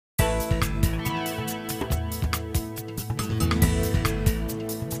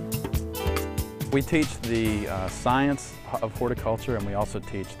We teach the science of horticulture, and we also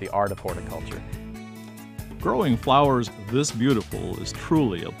teach the art of horticulture. Growing flowers this beautiful is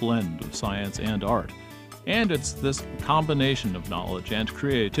truly a blend of science and art. And it's this combination of knowledge and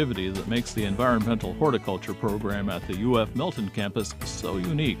creativity that makes the environmental horticulture program at the UF Milton campus so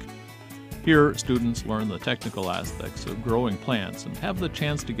unique. Here, students learn the technical aspects of growing plants and have the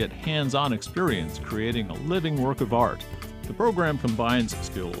chance to get hands-on experience creating a living work of art. The program combines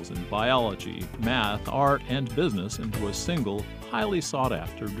skills in biology, math, art, and business into a single, highly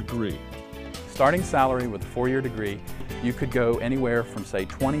sought-after degree. Starting salary with a 4-year degree, you could go anywhere from, say,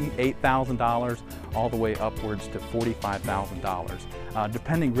 $28,000 all the way upwards to $45,000,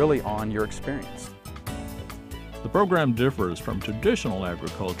 depending really on your experience. The program differs from traditional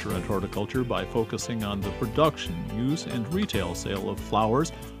agriculture and horticulture by focusing on the production, use, and retail sale of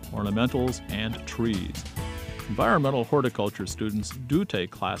flowers, ornamentals, and trees. Environmental horticulture students do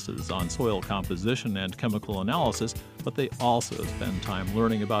take classes on soil composition and chemical analysis, but they also spend time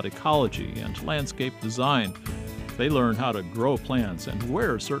learning about ecology and landscape design. They learn how to grow plants and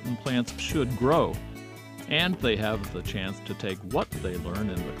where certain plants should grow. And they have the chance to take what they learn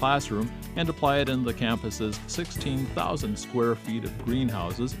in the classroom and apply it in the campus's 16,000 square feet of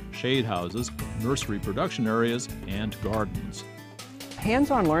greenhouses, shade houses, nursery production areas, and gardens.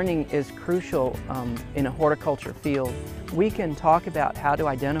 Hands-on learning is crucial in a horticulture field. We can talk about how to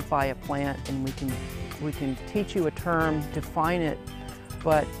identify a plant, and we can teach you a term, define it,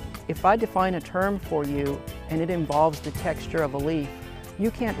 but if I define a term for you and it involves the texture of a leaf, you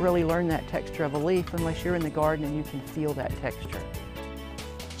can't really learn that texture of a leaf unless you're in the garden and you can feel that texture.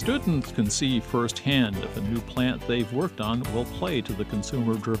 Students can see firsthand if a new plant they've worked on will play to the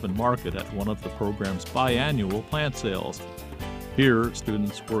consumer-driven market at one of the program's biannual plant sales. Here,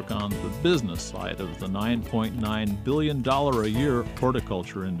 students work on the business side of the $9.9 billion a year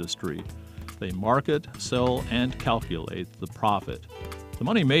horticulture industry. They market, sell, and calculate the profit. The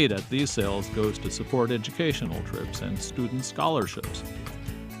money made at these sales goes to support educational trips and student scholarships.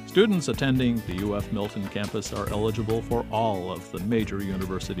 Students attending the UF Milton campus are eligible for all of the major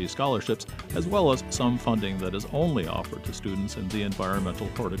university scholarships, as well as some funding that is only offered to students in the environmental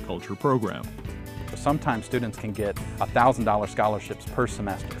horticulture program. Sometimes students can get $1,000 scholarships per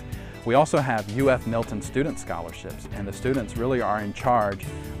semester. We also have UF Milton student scholarships, and the students really are in charge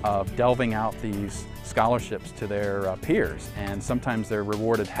of delving out these scholarships to their peers, and sometimes they're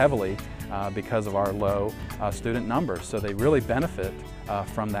rewarded heavily because of our low student numbers, so they really benefit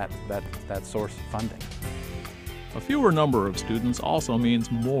from that source of funding. A fewer number of students also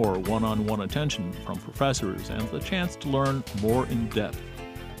means more one-on-one attention from professors and the chance to learn more in depth.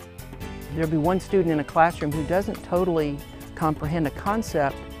 There'll be one student in a classroom who doesn't totally comprehend a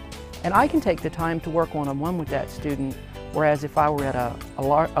concept, and I can take the time to work one-on-one with that student, whereas if I were at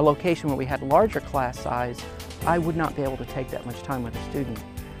a location where we had larger class size, I would not be able to take that much time with a student.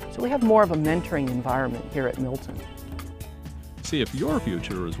 So we have more of a mentoring environment here at Milton. See if your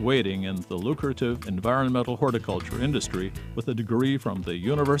future is waiting in the lucrative environmental horticulture industry with a degree from the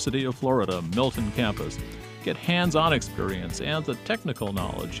University of Florida Milton campus. Get hands-on experience and the technical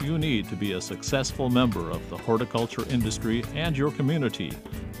knowledge you need to be a successful member of the horticulture industry and your community.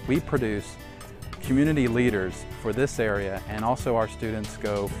 We produce community leaders for this area, and also our students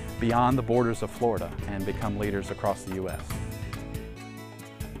go beyond the borders of Florida and become leaders across the U.S.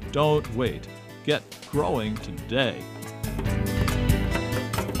 Don't wait. Get growing today.